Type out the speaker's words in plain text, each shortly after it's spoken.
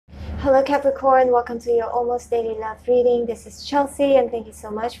Hello Capricorn, welcome to your almost daily love reading. This is Chelsea and thank you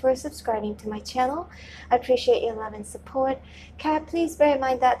so much for subscribing to my channel. I appreciate your love and support. Cap, please bear in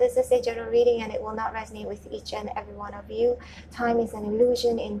mind that this is a general reading and it will not resonate with each and every one of you. Time is an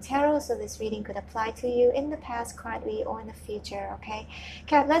illusion in tarot, so this reading could apply to you in the past, currently, or in the future, okay?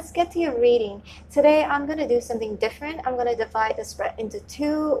 Cap, let's get to your reading. Today I'm going to do something different. I'm going to divide the spread into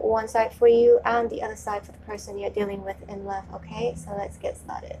two, one side for you and the other side for the person you're dealing with in love, okay? So let's get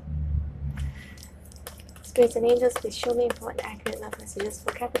started. Spirits and angels, please show me important, accurate love messages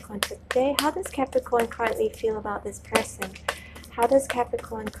for Capricorn today. How does Capricorn currently feel about this person? How does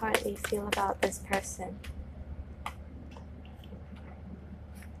Capricorn currently feel about this person?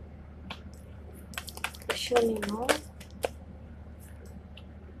 Please show me more.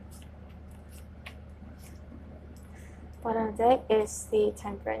 Bottom of the deck is the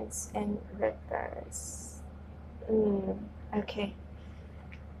Temperance in reverse. Okay.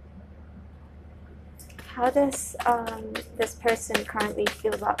 How does this person currently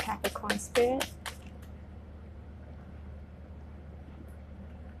feel about Capricorn spirit?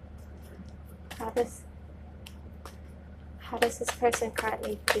 How does this person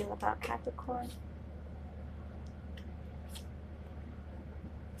currently feel about Capricorn?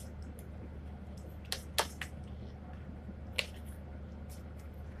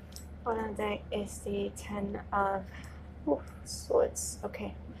 On deck is the Ten of Swords.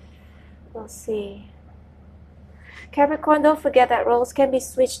 Okay, we'll see. Capricorn, don't forget that roles can be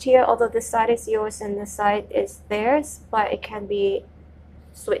switched here, although this side is yours and this side is theirs, but it can be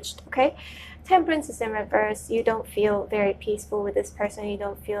switched, okay? Temperance is in reverse. You don't feel very peaceful with this person. You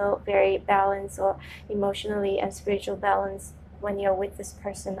don't feel very balanced or emotionally and spiritual balance when you're with this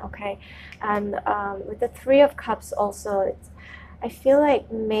person, okay? And with the Three of Cups also, I feel like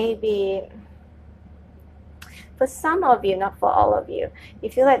maybe for some of you, not for all of you, you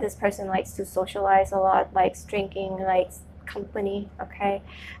feel like this person likes to socialize a lot, likes drinking, likes company, okay?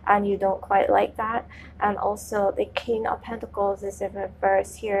 And you don't quite like that. And also the King of Pentacles is in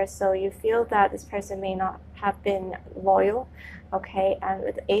reverse here, so you feel that this person may not have been loyal, okay? And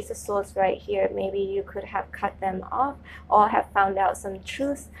with the Ace of Swords right here, maybe you could have cut them off or have found out some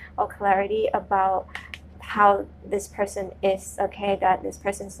truth or clarity about how this person is, okay? That this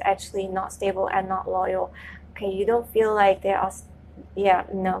person is actually not stable and not loyal. Okay, you don't feel like they are,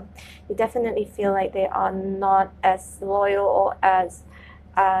 no, you definitely feel like they are not as loyal or as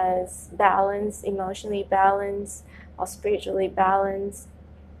balanced, emotionally balanced or spiritually balanced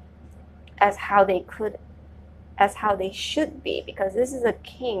as how they should be, because this is a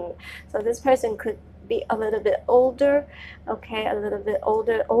king. So this person could be a little bit older, okay, a little bit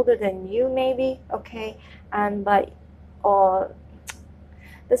older than you maybe, okay, and or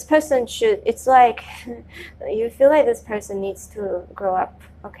this person should, it's like you feel like this person needs to grow up,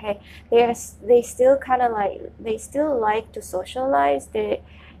 okay? They still kind of like, they still like to socialize. They,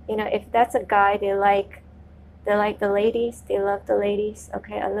 you know, if that's a guy, they like the ladies, they love the ladies,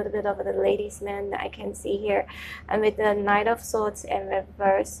 okay? A little bit of the ladies man that I can see here. And with the Knight of Swords in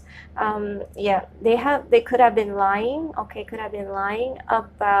reverse, yeah, they could have been lying, okay? Could have been lying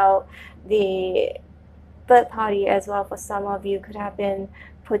about the third party as well. For some of you, could have been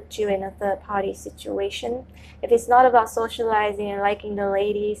put you in a third party situation. If it's not about socializing and liking the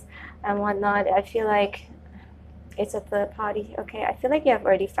ladies and whatnot, I feel like it's a third party, okay? I feel like you have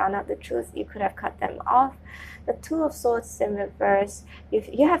already found out the truth. You could have cut them off. The Two of Swords in reverse,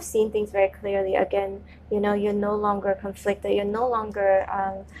 you have seen things very clearly. Again, you know, you're no longer conflicted. You're no longer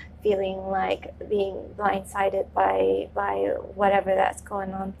feeling like being blindsided by whatever that's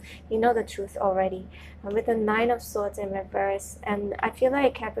going on. You know the truth already. With the Nine of Swords in reverse, and I feel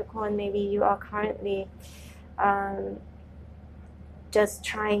like Capricorn, maybe you are currently just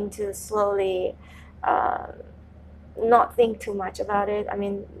trying to slowly not think too much about it. I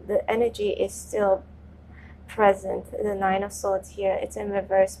mean, the energy is still present. The Nine of Swords here, it's in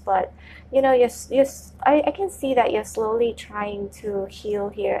reverse, but you know, I can see that you're slowly trying to heal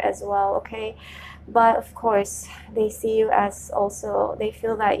here as well, okay? But of course, they see you as also, they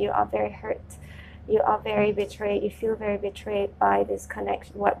feel that you are very hurt. You are very betrayed. You feel very betrayed by this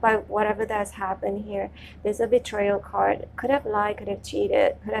connection, by whatever that's happened here. There's a betrayal card. Could have lied, could have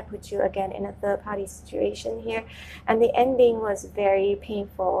cheated, could have put you again in a third party situation here. And the ending was very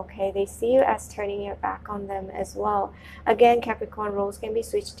painful, okay? They see you as turning your back on them as well. Again, Capricorn, roles can be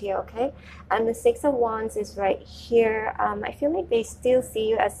switched here, okay? And the Six of Wands is right here. I feel like they still see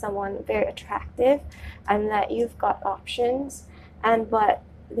you as someone very attractive and that you've got options, but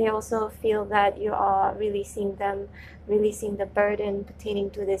they also feel that you are releasing the burden pertaining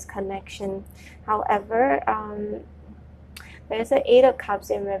to this connection. However, There's an Eight of Cups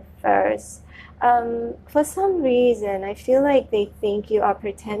in reverse. For some reason, I feel like they think you are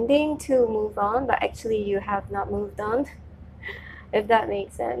pretending to move on, but actually you have not moved on, if that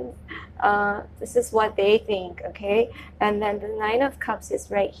makes sense. This is what they think, okay? And then the Nine of Cups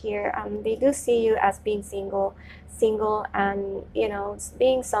is right here. They do see you as being single, and, you know,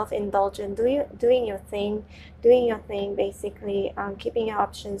 being self-indulgent, doing your thing basically, keeping your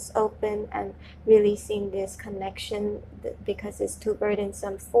options open and releasing this connection because it's too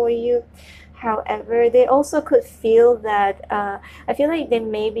burdensome for you. However, they also could feel that I feel like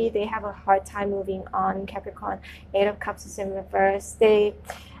they have a hard time moving on, Capricorn. Eight of Cups is in reverse. They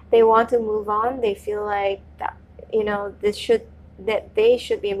want to move on. They feel like that, you know, that they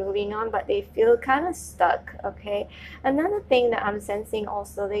should be moving on, but they feel kind of stuck, okay? Another thing that I'm sensing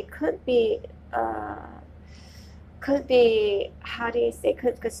also, they could be how do you say,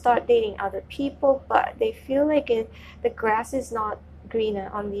 could start dating other people, but they feel like the grass is not greener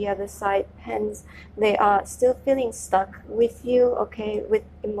on the other side, hence they are still feeling stuck with you, okay? With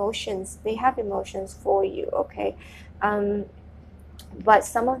emotions, they have emotions for you, okay? But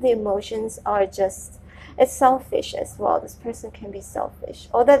some of the emotions are just, it's selfish as well. This person can be selfish,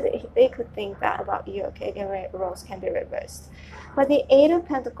 or that they could think that about you, okay? Again, roles can be reversed. But the Eight of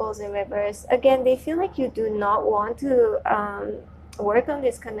Pentacles in reverse, again, they feel like you do not want to work on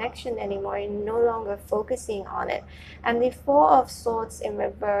this connection anymore. You're no longer focusing on it. And the Four of Swords in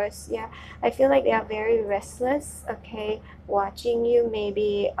reverse, yeah, I feel like they are very restless, okay? Watching you,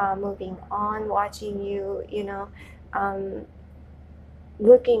 maybe moving on, watching you, you know,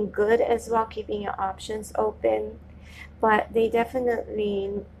 looking good as well, keeping your options open. But they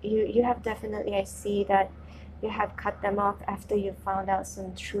definitely, you have definitely, I see that you have cut them off after you found out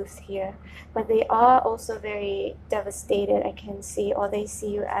some truth here. But they are also very devastated, I can see, or they see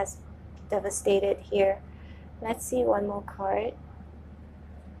you as devastated here. Let's see one more card.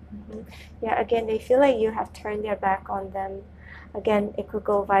 Yeah, again, they feel like you have turned your back on them. Again, it could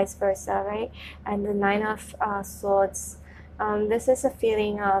go vice versa, right? And the Nine of Swords, this is a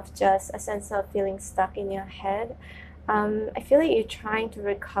feeling of just a sense of feeling stuck in your head. I feel like you're trying to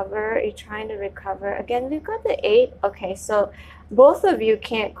recover. Again, we've got the Eight. Okay, so both of you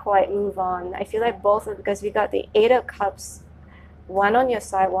can't quite move on. I feel like because we got the Eight of Cups, one on your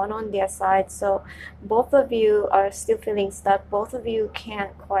side, one on their side. So both of you are still feeling stuck. Both of you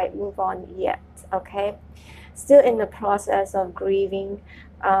can't quite move on yet, okay? Still in the process of grieving.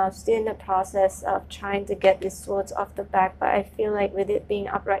 Still in the process of trying to get these swords off the back, but I feel like with it being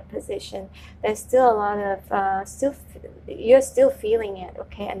upright position, there's still a lot of you're still feeling it,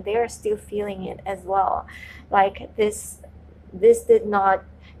 okay? And they're still feeling it as well. Like this did not,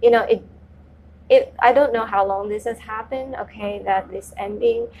 you know, I don't know how long this has happened, okay, that this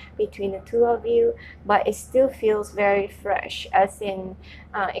ending between the two of you, but it still feels very fresh, as in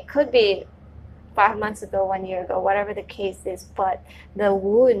it could be 5 months ago, 1 year ago, whatever the case is, but the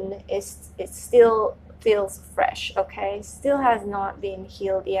wound it still feels fresh, okay? Still has not been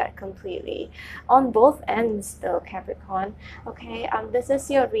healed yet completely on both ends though, Capricorn, okay? This is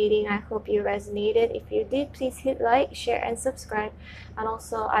your reading. I hope you resonated. If you did, please hit like, share, and subscribe. And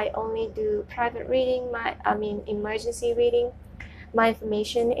also, I only do private reading, emergency reading. My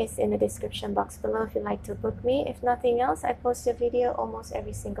information is in the description box below if you'd like to book me. If nothing else, I post a video almost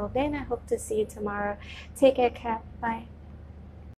every single day, and I hope to see you tomorrow. Take care, Cap. Bye.